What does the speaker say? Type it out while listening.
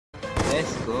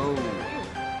Let's go.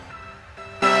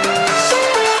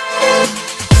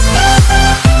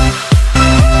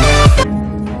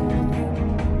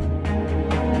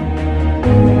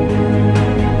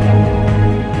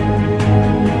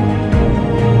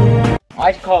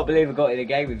 I just can't believe I got in a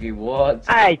game with you. What?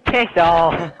 Hey, piss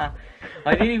off!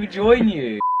 I didn't even join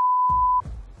you.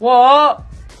 What?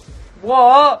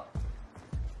 What?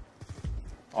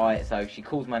 Alright, so she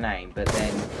calls my name, but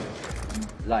then,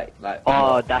 like.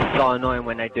 Oh, what? that's so annoying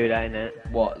when they do that, isn't it?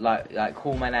 What? Like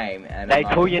call my name and They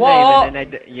I'm call like, your what? name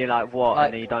and then you're like, what? Like,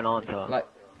 and then you don't answer. Like,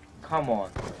 come on.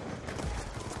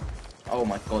 Oh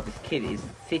my god, this kid is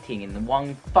sitting in the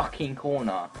one fucking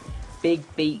corner. Big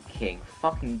Beat King.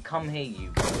 Fucking come here,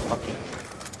 you fucking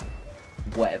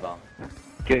whatever.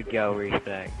 Good girl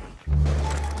reflex.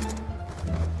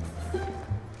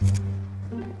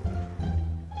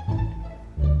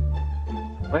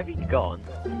 Where have you gone?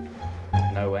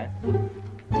 Nowhere.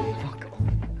 Fuck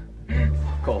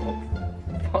off. Fuck off.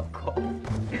 Fuck off.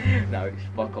 No, it's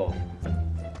fuck off.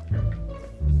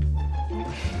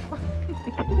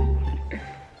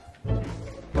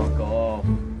 Fuck off.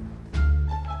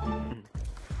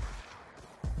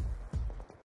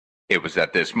 It was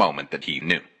at this moment that he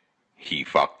knew. He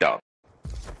fucked up.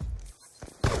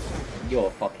 You're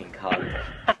a fucking cunt.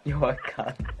 You're a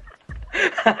cunt.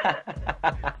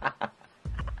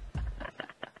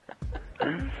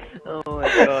 Oh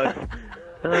my god.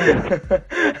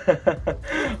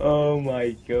 Oh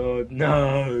my god,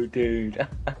 no, dude.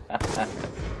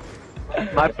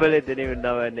 My bullet didn't even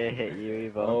know when it hit you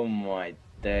either. Oh my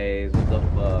days, what the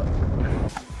fuck?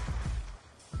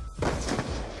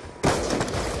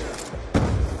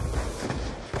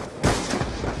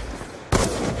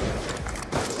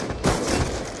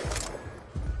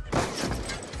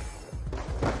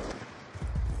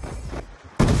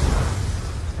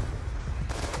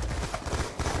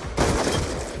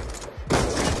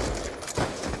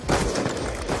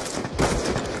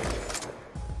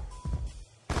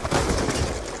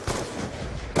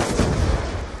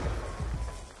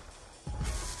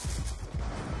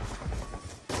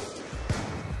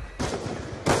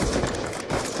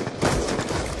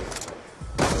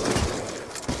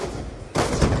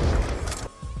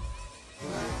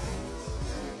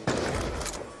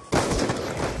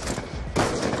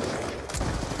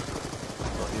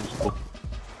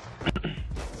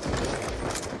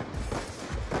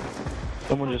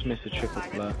 Someone just missed a triple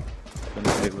flat when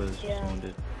it was someone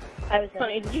did. I was there.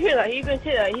 Did you hear that? You guys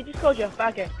hear that? He just called you a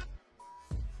faggot.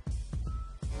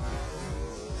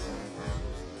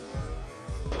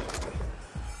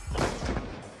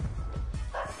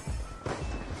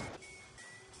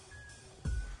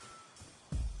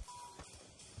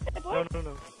 Hey, boy.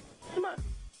 No. Come on.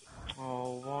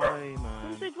 Oh, why,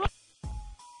 man? You said what?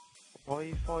 Why are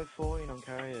you 5'14" on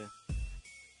carrier?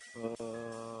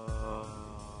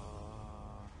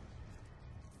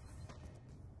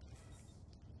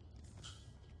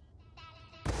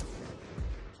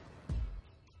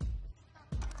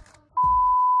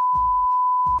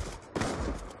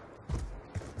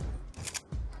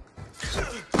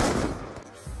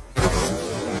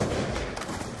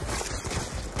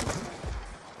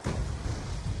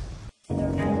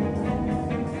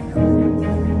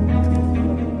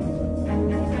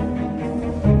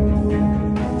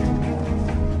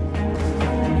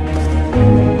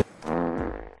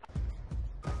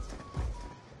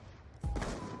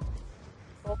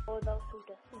 Oh, that was so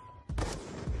distant.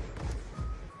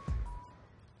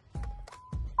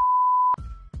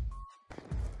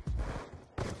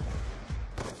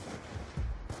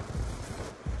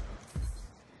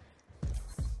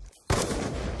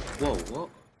 Whoa, what?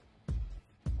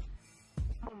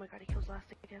 Oh my god, he kills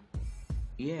last again.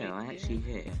 Yeah, I actually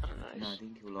hit. Nice. No, I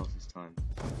didn't kill last this time.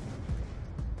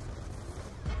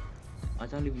 I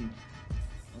don't even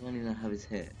know how it's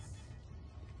hit.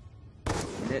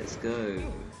 Let's go.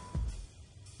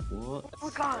 What? Oh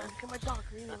my god, get my dog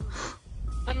really.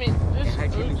 I mean, this Yeah,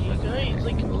 how'd you OG look like guy is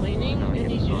like that? complaining, No, and you're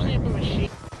he's using it fine. from a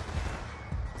sheet.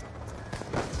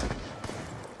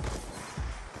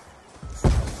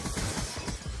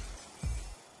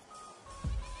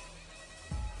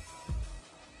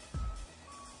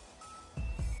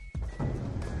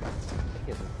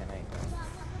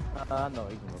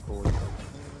 Not even recording.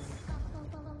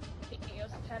 It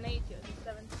was 1080, it was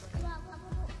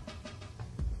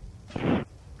 720.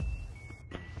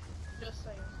 Just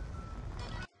saying.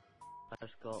 I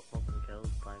just got fucking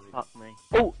killed by me. Fuck me.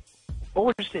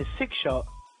 Oh, just hit a 6 shot.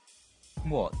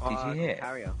 What? Did you hit?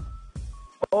 Carrier.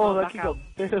 Oh, that back kid got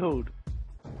billed.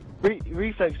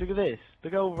 Reflex, look at this.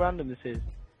 Look how random this is.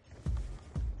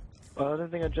 Oh, I don't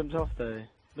think I jumped off though.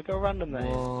 Look how random that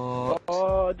is. What?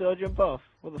 Oh, did I jump off?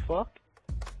 What the fuck?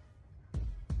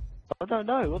 I don't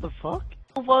know, what the fuck?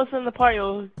 Who was in the party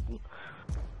will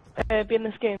be in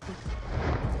this game.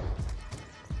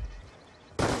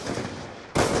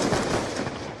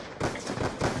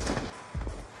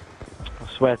 I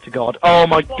swear to God. Oh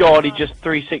my God, he just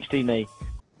 360 me.